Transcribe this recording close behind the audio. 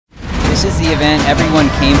This is the event everyone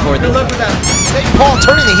came for. Good luck with that. Hey, Paul,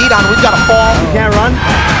 turning the heat on. We've got a fall. You can't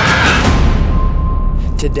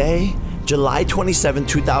run? Today, July 27,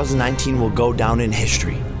 2019 will go down in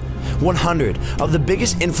history. 100 of the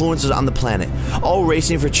biggest influencers on the planet, all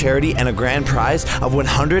racing for charity and a grand prize of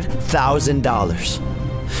 $100,000.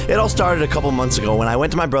 It all started a couple months ago when I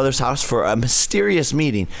went to my brother's house for a mysterious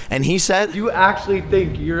meeting, and he said, "You actually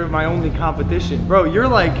think you're my only competition? Bro, you're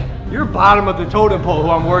bottom of the totem pole who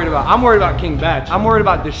I'm worried about. I'm worried about King Batch. I'm worried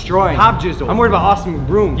about destroying Hop Jizzle. I'm worried about Austin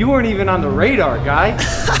McBroom. You weren't even on the radar, guy."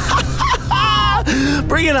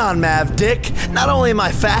 Bring it on, Mav Dick. Not only am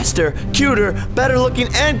I faster, cuter, better looking,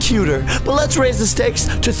 and cuter, but let's raise the stakes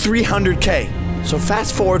to 300K. So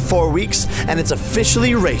fast forward 4 weeks, and it's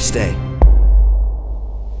officially race day.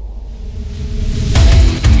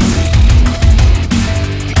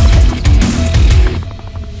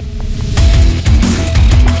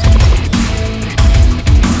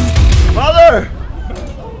 Mother!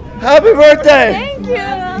 Happy birthday! Thank you!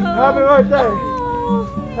 Happy birthday! Oh.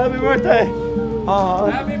 Happy birthday! Oh.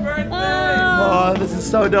 Happy birthday! Oh, this is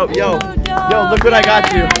so dope. Yo, So dope. yo, look what I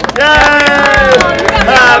got you. Yay!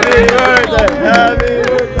 Happy birthday! Happy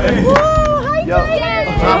birthday! Woo! Hi, Yo,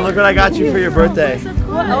 Mom, look what I got you for your birthday.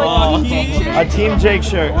 Oh, A Team Jake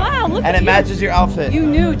shirt. wow, look And at it matches your outfit. You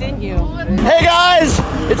knew, didn't you? Hey guys,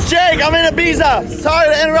 it's Jake. I'm in Ibiza. Sorry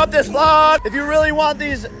to interrupt this vlog. If you really want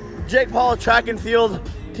these Jake Paul track and field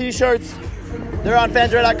t-shirts, they're on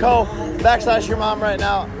fanswear.co/your mom right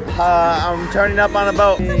now. I'm turning up on a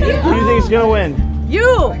boat. Who do you think is gonna win?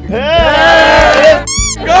 You! Hey!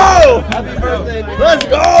 Let's go! Happy birthday. Let's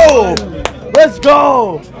go! Let's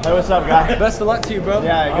go! Hey, what's up, guy? Best of luck to you, bro.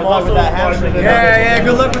 Yeah, good luck with that hamstring. Yeah,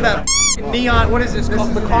 good luck with that neon. What is this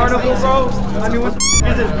called? The carnival, bro? I mean, what the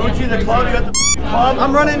Is this Gucci, the club? You got the club?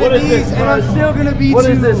 I'm running What into is these, this, and I'm cuz? still gonna beat What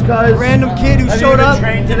you. is this, cuz? Random kid who Have showed you up. been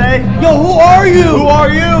trained today? Yo, who are you? Who are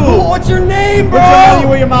you? What's your name, bro? What's your name?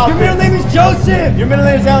 Where your mouth Your middle is? name is Joseph. Your middle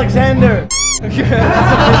name is Alexander.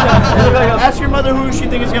 Ask your mother who she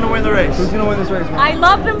thinks is gonna win the race. Who's gonna win this race, man? I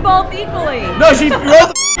love them both equally. No, she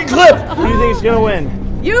wrote the clip. Who do you think is gonna win?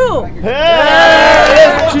 You!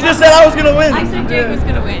 Hey! She just said I was gonna win. I said Jake was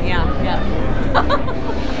gonna win, yeah.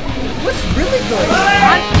 What's really good?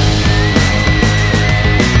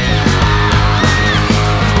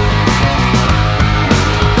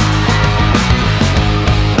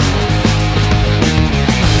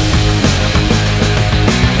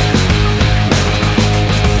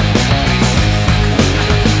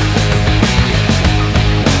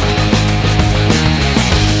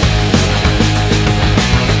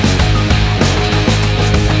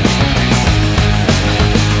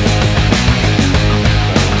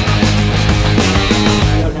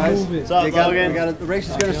 What's up, Logan? The race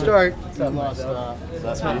is going to start.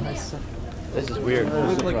 This is weird.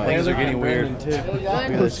 Things are getting weird. Look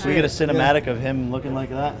at this. Can we get a cinematic of him looking like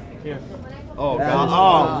that? Here. Oh, God.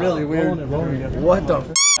 Oh, Really weird. What the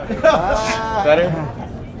better?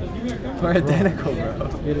 We're identical, bro.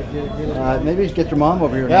 Maybe get your mom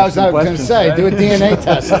over here. Yeah, I was going to say, do a DNA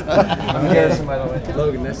test. I'm Harrison, by the way.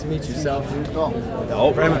 Logan, nice to meet you, Self.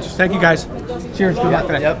 Oh, very much. Thank you, guys. Cheers. Good luck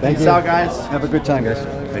today. Yep. Thank Peace you. out, guys. Have a good time, guys.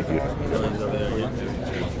 Thank you.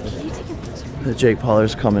 The Jake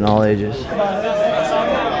Paulers come in all ages.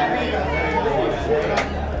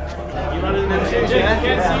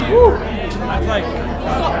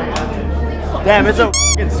 Damn, it's a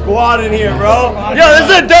f***ing squad in here, bro. Yo, this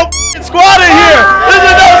is a dope f***ing squad in here. This is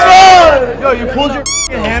a dope squad. Yo, you pulled your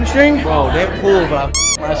f***ing hamstring? Bro, they pulled, but I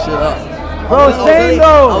f***ed my shit up. Bro, same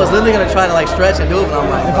though. I was literally gonna try to like stretch and do it, but I'm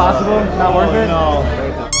like, Impossible? Not worth it? No.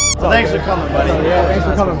 So thanks for coming, buddy. Yeah, thanks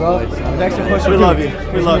for coming, bro. Thanks for pushing. We love you.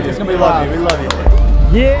 We love you. We love you. We love you.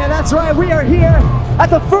 Yeah, that's right. We are here at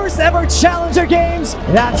the first ever Challenger Games.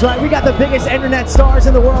 That's right. We got the biggest internet stars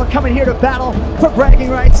in the world coming here to battle for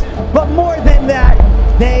bragging rights. But more than that,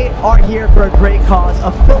 they are here for a great cause,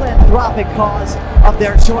 a philanthropic cause of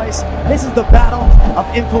their choice. This is the battle of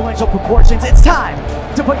influential proportions. It's time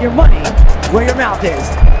to put your money where your mouth is.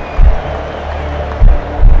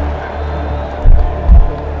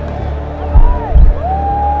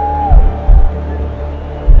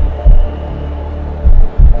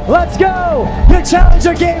 Let's go! The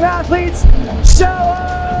Challenger Game athletes, show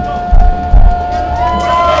up!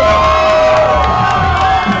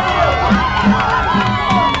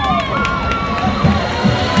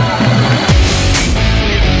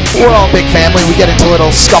 We're all a big family. We get into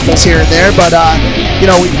little scuffles here and there, but you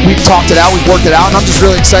know, we've talked it out, we've worked it out, and I'm just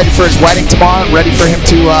really excited for his wedding tomorrow. I'm ready for him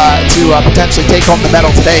to potentially take home the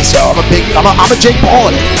medal today. So I'm a Jake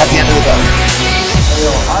Paul at the end of the day.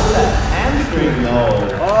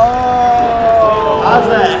 How How's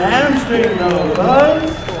that hamstring though, bud?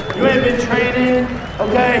 You ain't been training,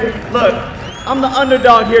 okay? Look, I'm the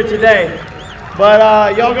underdog here today,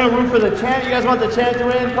 but y'all gonna root for the champ? You guys want the champ to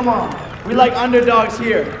win? Come on. We like underdogs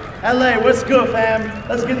here. LA, what's good, fam?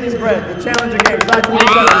 Let's get this bread. The Challenger game, July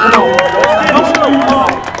 27th. Come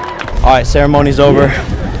on. All right, ceremony's over.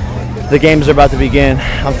 The games are about to begin.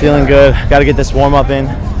 I'm feeling good. Got to get this warm up in.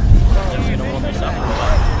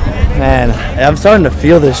 Man, I'm starting to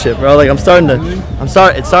feel this shit, bro. Like it's starting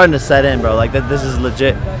to set in, bro. Like this is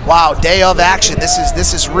legit. Wow, day of action. This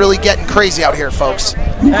is really getting crazy out here, folks.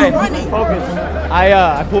 Hey, focus.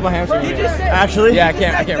 I pulled my hamstring. Actually? Yeah, I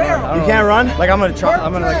can't run. You can't run? Like I'm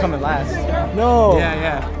gonna like come in last. No.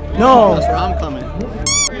 Yeah. No. That's where I'm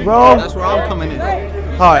coming. Bro. That's where I'm coming in.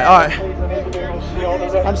 All right.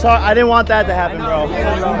 I'm sorry. I didn't want that to happen, bro.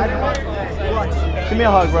 Give me a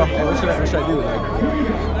hug, bro. Hey, what should I do? Like,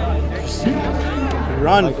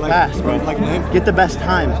 run fast, bro. Get the best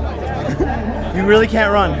time. You really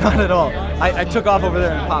can't run. not at all. I took off over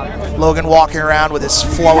there and popped. Logan walking around with his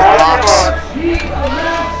flowing locks.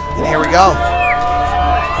 And here we go.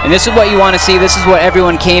 And this is what you want to see. This is what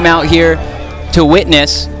everyone came out here to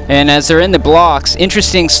witness. And as they're in the blocks,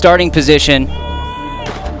 interesting starting position.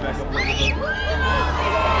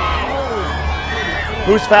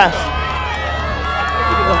 Who's fast?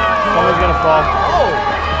 Someone's gonna fall.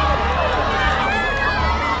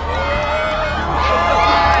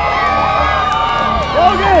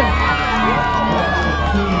 Logan!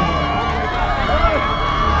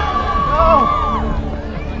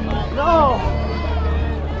 No!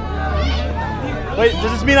 Wait,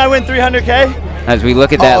 does this mean I win 300K? As we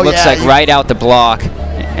look at that, Oh, looks yeah, like right out the block.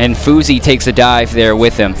 And Fuzi takes a dive there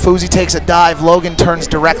with him. Fuzi takes a dive. Logan turns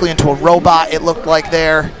directly into a robot, it looked like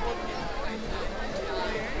there.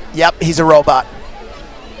 Yep, he's a robot.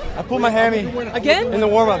 I pulled my hammy Again? in the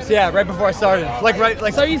warm-ups. Yeah, right before I started.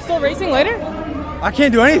 So are you still racing later? I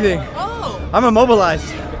can't do anything. Oh. I'm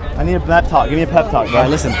immobilized. I need a pep talk. Give me a pep talk, bro. All right,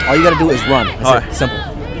 listen. All you gotta do is run. That's All it. right. Simple.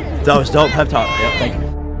 That was dope. Pep talk. Yep. Thank you.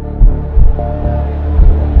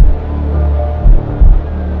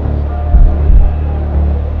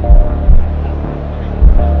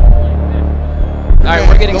 All right,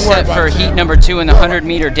 we're getting set for heat number 2 in the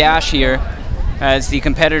 100-meter dash here as the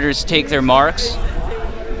competitors take their marks.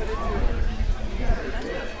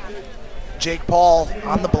 Jake Paul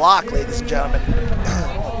on the block, ladies and gentlemen.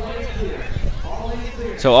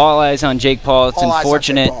 So all eyes on Jake Paul. It's All eyes on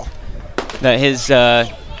unfortunate Jake Paul. that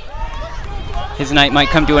his night might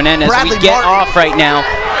come to an end as Bradley we get Martin. off right now.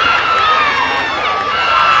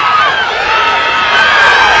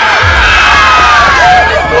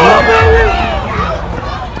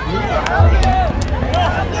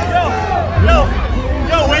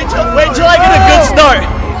 Wait till I get a good start.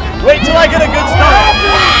 Wait till I get a good start.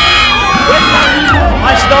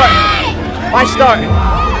 My start.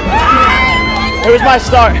 It was my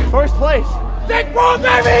start. First place. Jake Paul,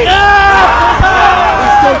 baby!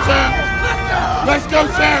 Let's go,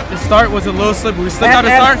 champ! The start was a little slippery. We slipped out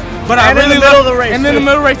And- the start, but I and in really the middle loved of the race, And then in too.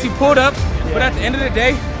 the middle of the race, he pulled up. But at the end of the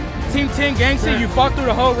day, Team 10 gangster, you fought through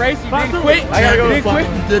the whole race. You didn't quit. I gotta go You to didn't quit.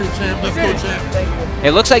 fuck. You did it, champ. Let's go, champ.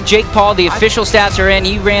 It looks like Jake Paul, the official stats are in.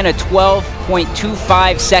 He ran a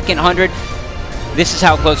 12.25 second 100. This is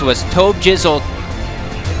how close it was. Tobe Jizzle.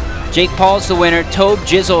 Jake Paul's the winner. Tobe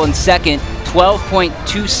Jizzle in second,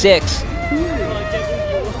 12.26.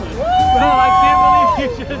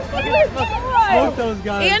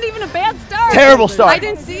 And even a bad start. Terrible start. I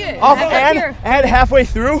didn't see it. Off Back and here. halfway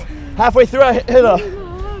through I hit a.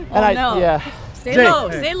 And no. yeah. Stay Jake. low.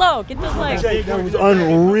 Stay low. Get those legs. That was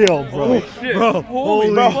unreal, bro. Bro, holy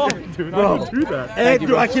dude, bro. And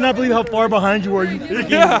dude, I cannot believe how far behind you were.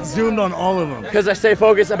 You zoomed on all of them. Because I stay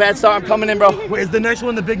focused. A bad start. I'm coming in, bro. Wait, is the next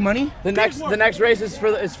one the big money? The next race is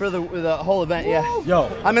for the whole event. Yeah. Yo,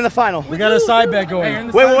 I'm in the final. We got a side bet going.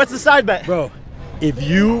 Wait, what's the side bet? Bro, if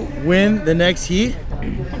you win the next heat,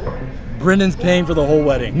 Brendan's paying for the whole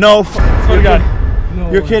wedding. No, swear to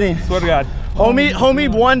God. You're kidding. Swear to God.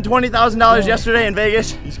 Homie won $20,000 yesterday in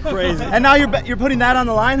Vegas. He's crazy. And now you're putting that on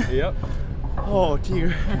the line? Yep. Oh, dear.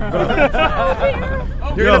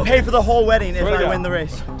 You're gonna pay for the whole wedding if I win the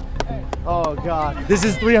race. Oh God. This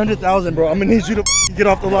is 300,000, bro. I'm gonna need you to get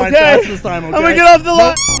off the line Okay. fast this time, okay? I'm gonna get off the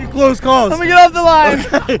line. No close calls. I'm gonna get off the line.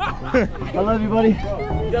 I love you, buddy.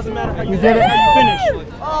 It doesn't matter how you did it. How you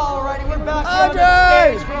finish. Alrighty, we're back here on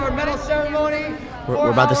the stage for our medal ceremony.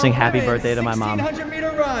 We're about to sing happy birthday to my mom.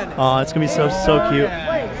 1600-meter run. Oh, it's gonna be so cute.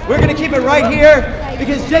 We're gonna keep it right here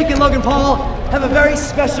because Jake and Logan Paul have a very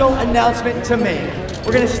special announcement to make.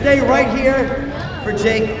 We're gonna stay right here for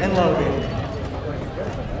Jake and Logan.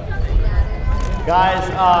 Guys,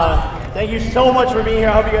 Thank you so much for being here.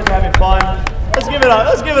 I hope you guys are having fun. Let's give it up.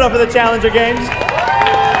 Let's give it up for the Challenger Games.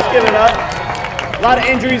 Let's give it up. A lot of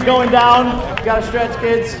injuries going down. You gotta stretch,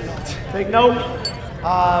 kids. Take note. But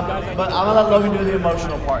I'm gonna let Logan do the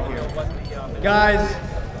emotional part here. Guys,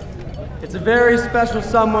 it's a very special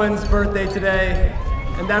someone's birthday today,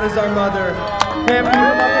 and that is our mother. Pam,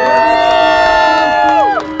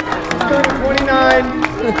 she's turning 29.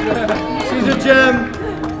 She's a gem.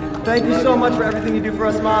 Thank you so much for everything you do for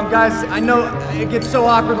us, Mom. Guys, I know it gets so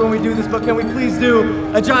awkward when we do this, but can we please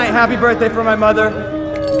do a giant happy birthday for my mother?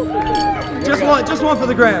 Just one for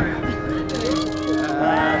the gram.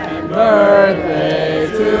 Happy birthday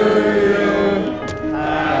to you.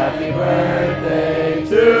 Happy birthday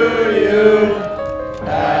to you.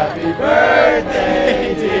 Happy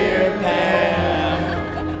birthday, dear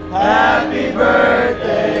Pam. Happy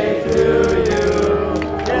birthday to you.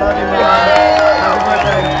 Love you, Mom. Happy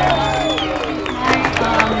birthday.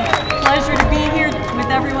 Pleasure to be here with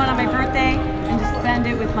everyone on my birthday and to spend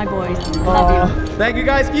it with my boys. Love you. Thank you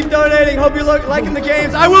guys. Keep donating. Hope you're liking the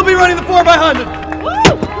games. I will be running the 4x100. Woo!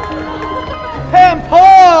 Pam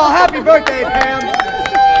Paul, happy birthday, Pam.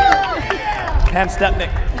 Pam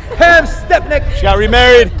Stepnick. Pam Stepnick. She got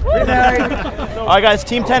remarried. All right, guys.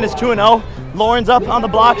 Team 10 is 2-0. Lauren's up on the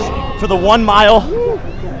blocks for the 1 mile.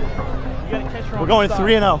 We're going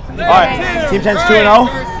 3-0. All right. Team 10's 2-0.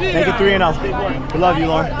 Make it 3-0. We love you,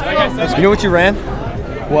 Lauren. You know what you ran?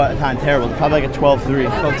 What time? Terrible. Probably like a 12-3.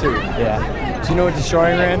 12-2. Yeah. Do you know what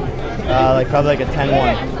Destroying ran? Like probably like a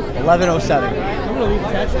 10-1. 11:07.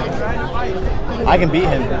 I can beat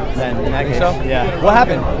him then in that case. So? Yeah. What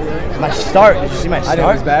happened? My start. Did you see my start? I know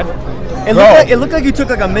it was bad. It looked like you took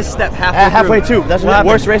like a misstep halfway too. That's the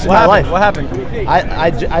worst race of my life. What happened?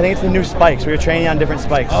 I think it's the new spikes. We were training on different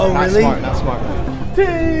spikes. Oh, not really? Smart, not smart.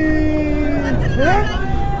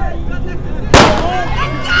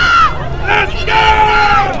 Let's go!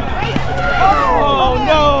 Oh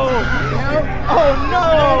no! Oh no!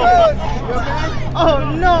 Oh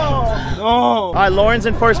no! Oh. All right, Lauren's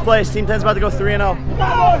in first place. Team 10's about to go 3-0. Come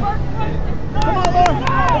on, Lauren!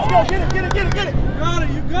 Let's go! Get it!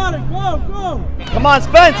 You got it! Go! Come on,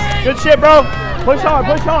 Spence! Good shit, bro. Push hard.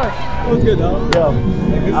 That was good, dog. Yo.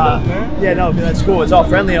 Good stuff, man. Yeah, no, that's cool. It's all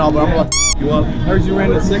friendly and all, but I'm gonna you up. Heard you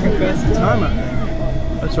ran the second fastest time out there.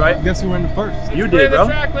 That's right. Guess who ran the first? You did, bro.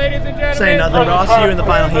 Say nothing, bro. I'll see you in the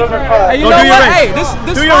final heat. Hey, you Go know do your what? race. Hey,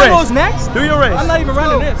 this do your finals race. next. Do your race. I'm not even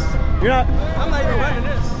running this. You're not. I'm not even running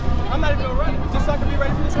this. I'm not even gonna run it. Just so I can be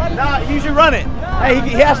ready for this run. Nah, you should run it. Hey,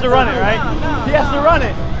 he has to run it, right? He has to run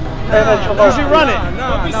it. You should run it.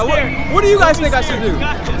 What do you guys think I should do?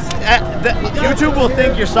 YouTube will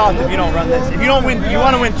think you're soft if you don't run this. If you don't win, you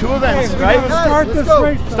want to win 2 events, right? Start this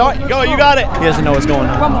race. Go, you got it. He doesn't know what's going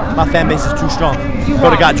on. My fan base is too strong. Go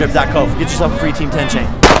to GotDrip.co. Get yourself a free Team 10 chain.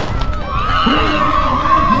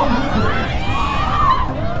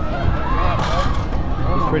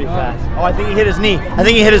 He's pretty fast. Oh, I think he hit his knee.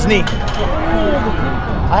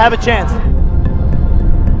 I have a chance.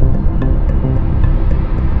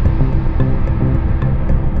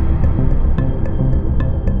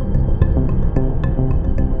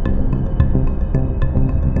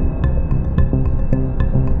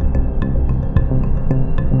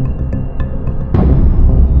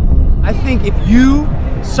 I think if you,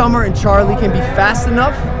 Summer, and Charlie can be fast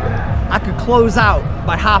enough, I could close out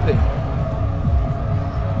by hopping.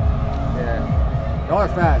 Yeah. Y'all are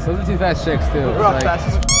fast. Those are 2 fast chicks too. We're all fast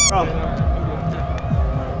as bro.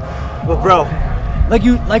 But bro, like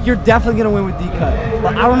you're definitely gonna win with D-Cut.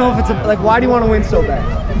 But I don't know if it's like, why do you want to win so bad?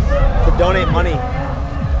 to donate money.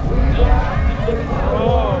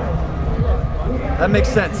 That makes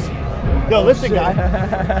sense. Yo, listen, guy.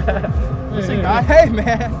 Listen, guy. Hey,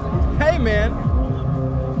 man. Hey, man.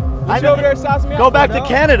 You over there in South Miami? Go back to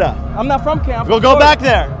Canada. I'm not from Canada. We'll go back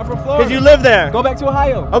there. I'm from Florida. Because you live there. Go back to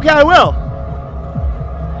Ohio. Okay, I will.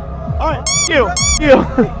 All right, you.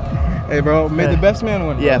 Hey, bro, made the best man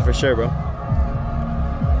win. Yeah, for sure, bro. All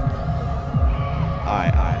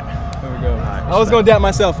right. There we go. I was going to dap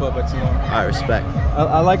myself up, but you know. All right, respect.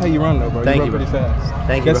 I like how you run, though, bro. Thank you you, run bro. pretty fast.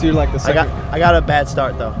 Thank you, Guess bro. you're like the second. I got a bad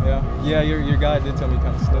start, though. Yeah, your guy did tell me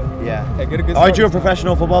kind of stuff. Yeah. Hey, get a good Aren't you a start.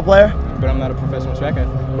 professional football player? But I'm not a professional track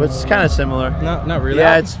athlete. Well, it's kind of similar. Not really.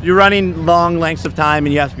 Yeah, you're running long lengths of time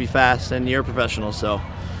and you have to be fast, and you're a professional, so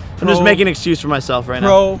I'm just making an excuse for myself right now.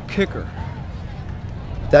 Pro kicker.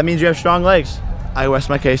 That means you have strong legs. I rest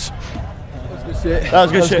my case. That was good shit. That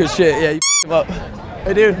was good shit. Yeah, you him up.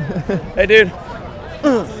 Hey, dude. Hey, dude.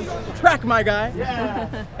 track, my guy. Yeah.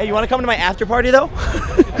 Hey, you want to come to my after party though?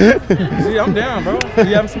 See, I'm down, bro.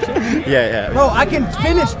 You have some shit? Yeah. Bro, I can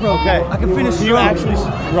finish, bro. Okay. I can finish. You actually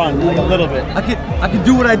run like a little bit. I can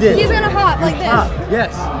do what I did. He's gonna hop like this.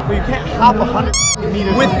 Yes. But you can't hop 100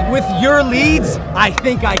 meters. With your leads, I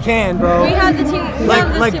think I can, bro. We have the team.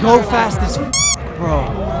 Like go fast as bro.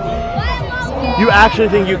 You actually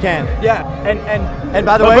think you can? Yeah. And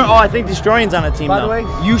by the way, I think Destroying's on a team. By the way,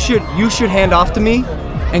 you should hand off to me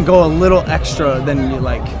and go a little extra than you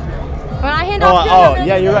like. When I hand off to you,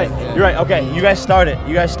 yeah, you're right. You're right. Okay, you guys start it.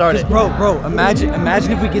 Bro, imagine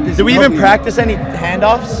if we get this. Did we even practice any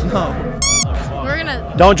handoffs? No. we're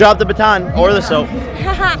gonna. Don't drop the baton or the soap.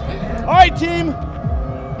 All right, team.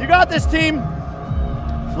 You got this, team.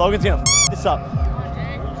 Logan's gonna this up.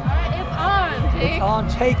 It's on,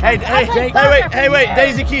 Jake. On, Jake. Hey, wait,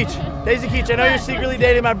 Daisy Keach. I know you're secretly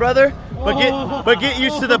dating my brother, but get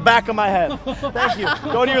used to the back of my head. Thank you.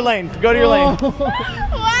 Go to your lane. Wow,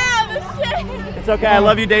 this shit. It's okay. I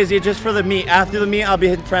love you, Daisy. Just for the meet. After the meet, I'll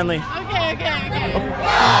be friendly. Okay.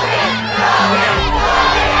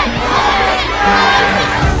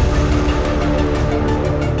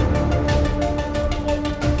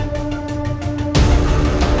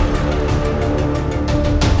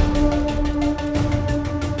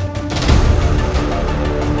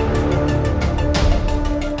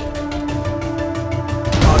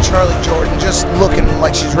 Charlie Jordan just looking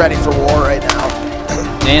like she's ready for war right now.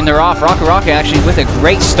 And they're off. Rocka actually with a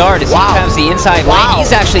great start as he has the inside lane.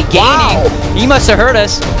 He's actually gaining. He must have heard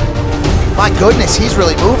us. My goodness, he's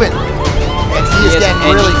really moving. And he is getting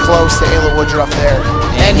really close to Ayla Woodruff there.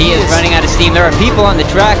 And he is running out of steam. There are people on the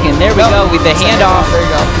track, and there we go with the handoff. There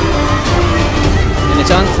you go. And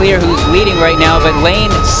it's unclear who's leading right now, but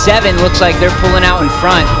lane 7 looks like they're pulling out in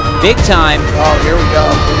front. Big time. Oh, here we go.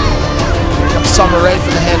 Summer Ray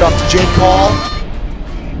for the handoff to Jake Paul.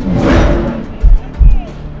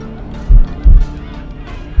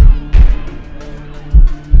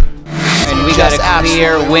 And we got a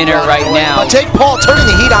clear winner right now. But Jake Paul turning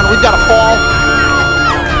the heat on. We've got a fall.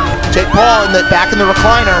 Jake Paul back in the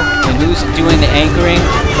recliner. And who's doing the anchoring?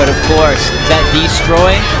 But of course, is that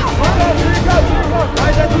Destroying?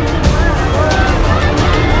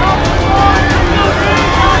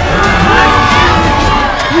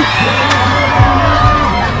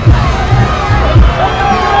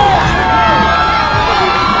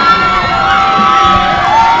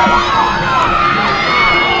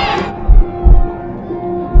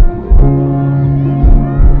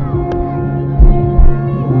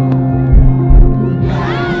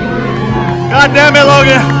 God damn it,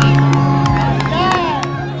 Logan!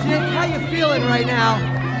 Jake, how you feeling right now?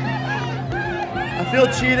 I feel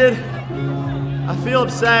cheated. I feel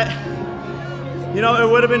upset. You know,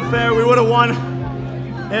 it would have been fair. We would have won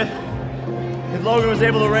if Logan was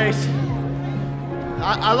able to race.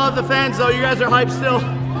 I love the fans, though. You guys are hyped still.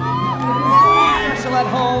 Still at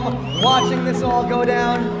home, watching this all go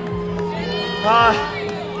down. My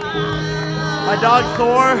dog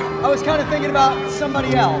Thor. I was kind of thinking about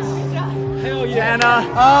somebody else. Hell yeah. Tana.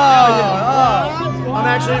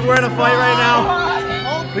 We're in a fight right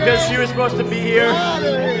now because she was supposed to be here.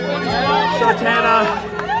 So Tana,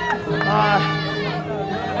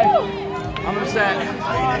 I'm upset.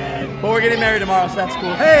 But we're getting married tomorrow, so that's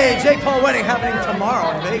cool. Hey, Jake Paul wedding happening tomorrow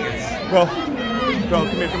in Vegas. Bro,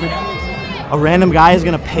 come here. A random guy is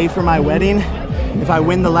gonna pay for my wedding if I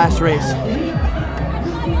win the last race.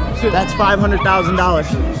 That's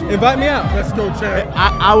 $500,000. Invite me out. Let's go check.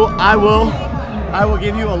 I will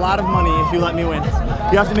give you a lot of money if you let me win.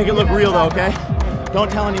 You have to make it look real though, okay?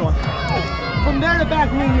 Don't tell anyone. From there to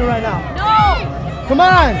back, me and you right now. No! Come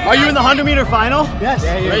on! Are you in the 100-meter final? Yes.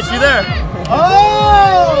 Yeah, race you there.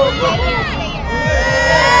 Oh!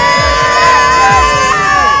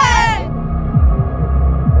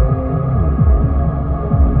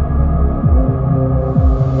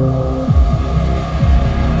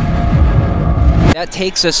 That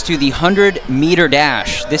takes us to the 100-meter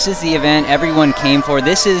dash. This is the event everyone came for.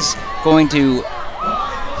 This is going to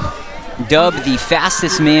dub the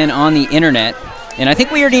fastest man on the internet. And I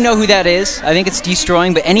think we already know who that is. I think it's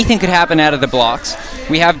Destroying, but anything could happen out of the blocks.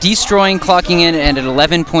 We have Destroying clocking in at an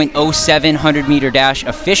 11.07 100-meter dash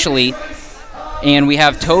officially. And we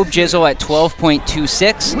have Tobe Jizzle at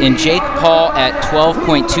 12.26 and Jake Paul at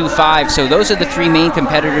 12.25. So those are the three main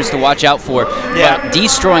competitors to watch out for. Yeah. But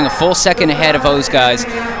Destroying a full second ahead of those guys,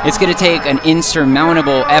 it's going to take an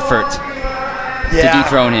insurmountable effort to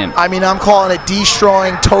dethrone him. I mean, I'm calling it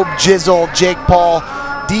Destroying, Tobe Jizzle, Jake Paul.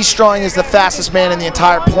 Destroying is the fastest man in the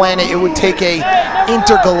entire planet. It would take a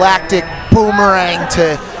intergalactic boomerang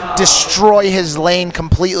to destroy his lane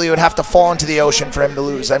completely. It would have to fall into the ocean for him to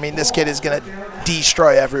lose. I mean, this kid is going to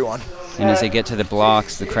destroy everyone. And as they get to the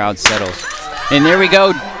blocks, the crowd settles. And there we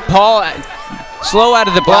go. Paul, slow out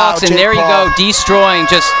of the blocks, and there you go, destroying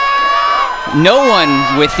just no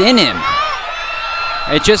one within him.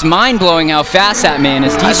 It's just mind-blowing how fast that man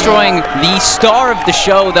is destroying the star of the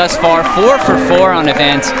show thus far. 4 for 4 on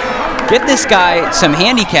events. Get this guy some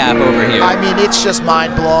handicap over here. I mean, it's just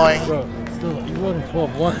mind-blowing. Bro, still, you wasn't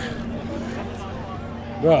 12-1.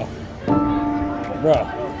 Bro.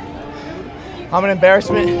 I'm an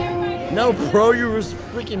embarrassment. No, bro, you were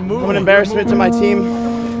freaking moving. I'm an embarrassment to my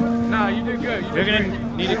team. Nah, you did good. You're going to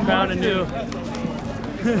need to crown a new.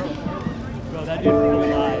 Bro, that dude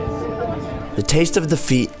really lies. The taste of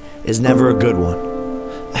defeat is never a good one.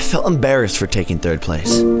 I felt embarrassed for taking 3rd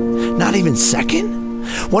place. Not even 2nd?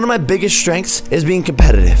 One of my biggest strengths is being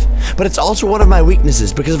competitive, but it's also one of my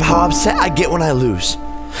weaknesses because of how upset I get when I lose.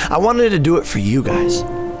 I wanted to do it for you guys,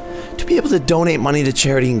 to be able to donate money to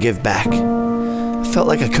charity and give back. I felt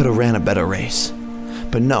like I could have ran a better race,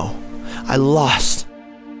 but no, I lost.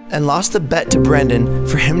 And lost the bet to Brendan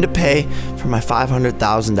for him to pay for my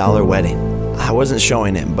 $500,000 wedding. I wasn't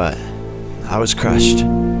showing it, but I was crushed.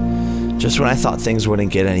 Just when I thought things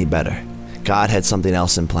wouldn't get any better, God had something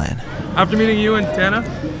else in plan. After meeting you and Tana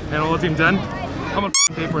and all Team 10, I'm gonna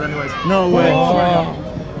pay for it anyways. No way. Oh.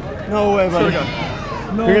 No way, buddy.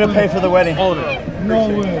 No You're gonna pay for the wedding. All of it. No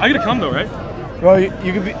way. I gotta come though, right? Bro,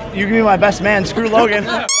 you could be my best man. Screw Logan.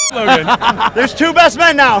 Logan. There's 2 best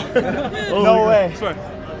men now. No way. Swear.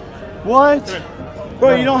 What?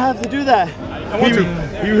 Bro, you don't have to do that. I want to.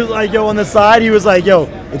 He was like, yo, on the side, he was like, yo,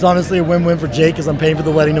 it's honestly a win-win for Jake because I'm paying for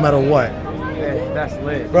the wedding no matter what. Hey, that's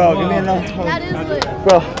lit. Bro, give me another. That is lit.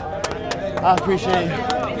 Bro, I appreciate you.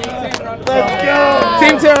 Let's go.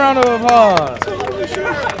 Team 10 round of applause.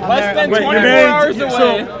 Let's spend 24 hours away.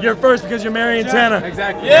 So you're first because you're marrying Tana.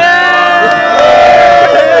 Exactly. Yeah!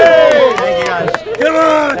 Thank you guys. Come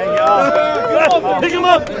on! Thank you. Pick him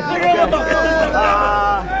up! Pick him up!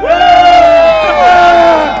 Yeah.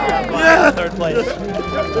 3rd place.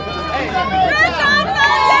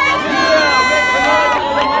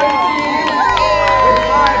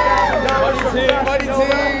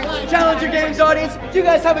 Challenger Games audience, do you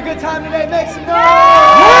guys have a good time today? Make some noise!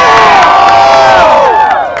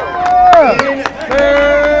 In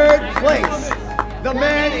 3rd place, the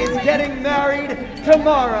man is getting married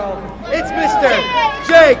tomorrow. It's Mr.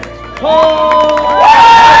 Jake Paul!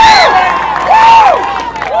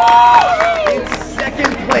 In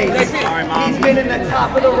 2nd place, he's been in the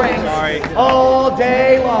top of the ranks all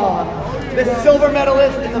day long. The silver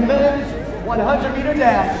medalist in the men's 100-meter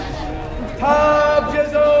dash, Tob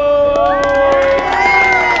Jizzle!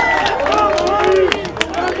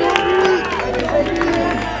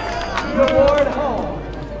 The award home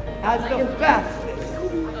as the fastest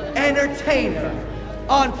entertainer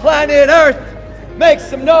on planet Earth. Make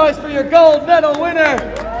some noise for your gold medal winner,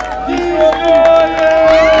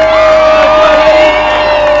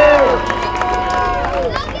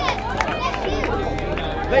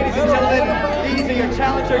 Ladies and gentlemen, these are your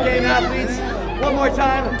Challenger Game athletes. One more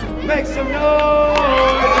time, make some noise!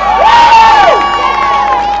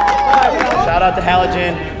 Shout out to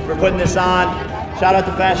Halogen for putting this on. Shout out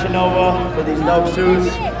to Fashion Nova for these dope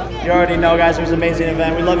suits. You already know, guys, it was an amazing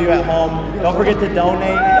event. We love you at home. Don't forget to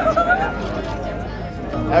donate.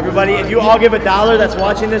 Everybody, if you all give $1 that's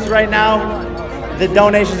watching this right now, the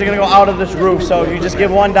donations are going to go out of this roof. So if you just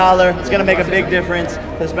give $1, it's going to make a big difference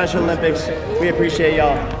for the Special Olympics. We appreciate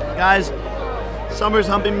y'all. Guys, summer's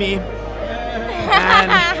humping me.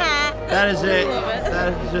 And that is it.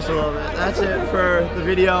 That is just a little bit. That's it for the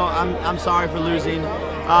video. I'm sorry for losing.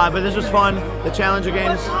 But this was fun. The Challenger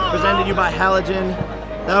Games presented you by Halogen.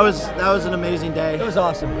 That was an amazing day. It was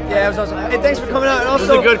awesome. Yeah, it was awesome. Hey, thanks for coming out. And also,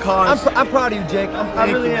 it was a good cause. I'm proud of you, Jake. I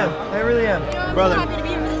really am. I really am. Brother. Happy to be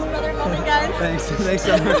here for this brother moment, guys. Thanks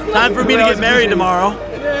so much. Time for me to get married tomorrow.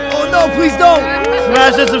 Oh no, please don't.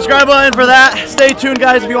 Smash the subscribe button for that. Stay tuned,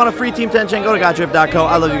 guys. If you want a free Team 10 chain, go to GotDrip.co.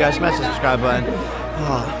 I love you guys. Smash the subscribe button.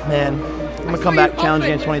 Oh, man. I'm going to come back, Challenge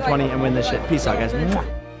Games 2020, and win this shit. Peace out, guys.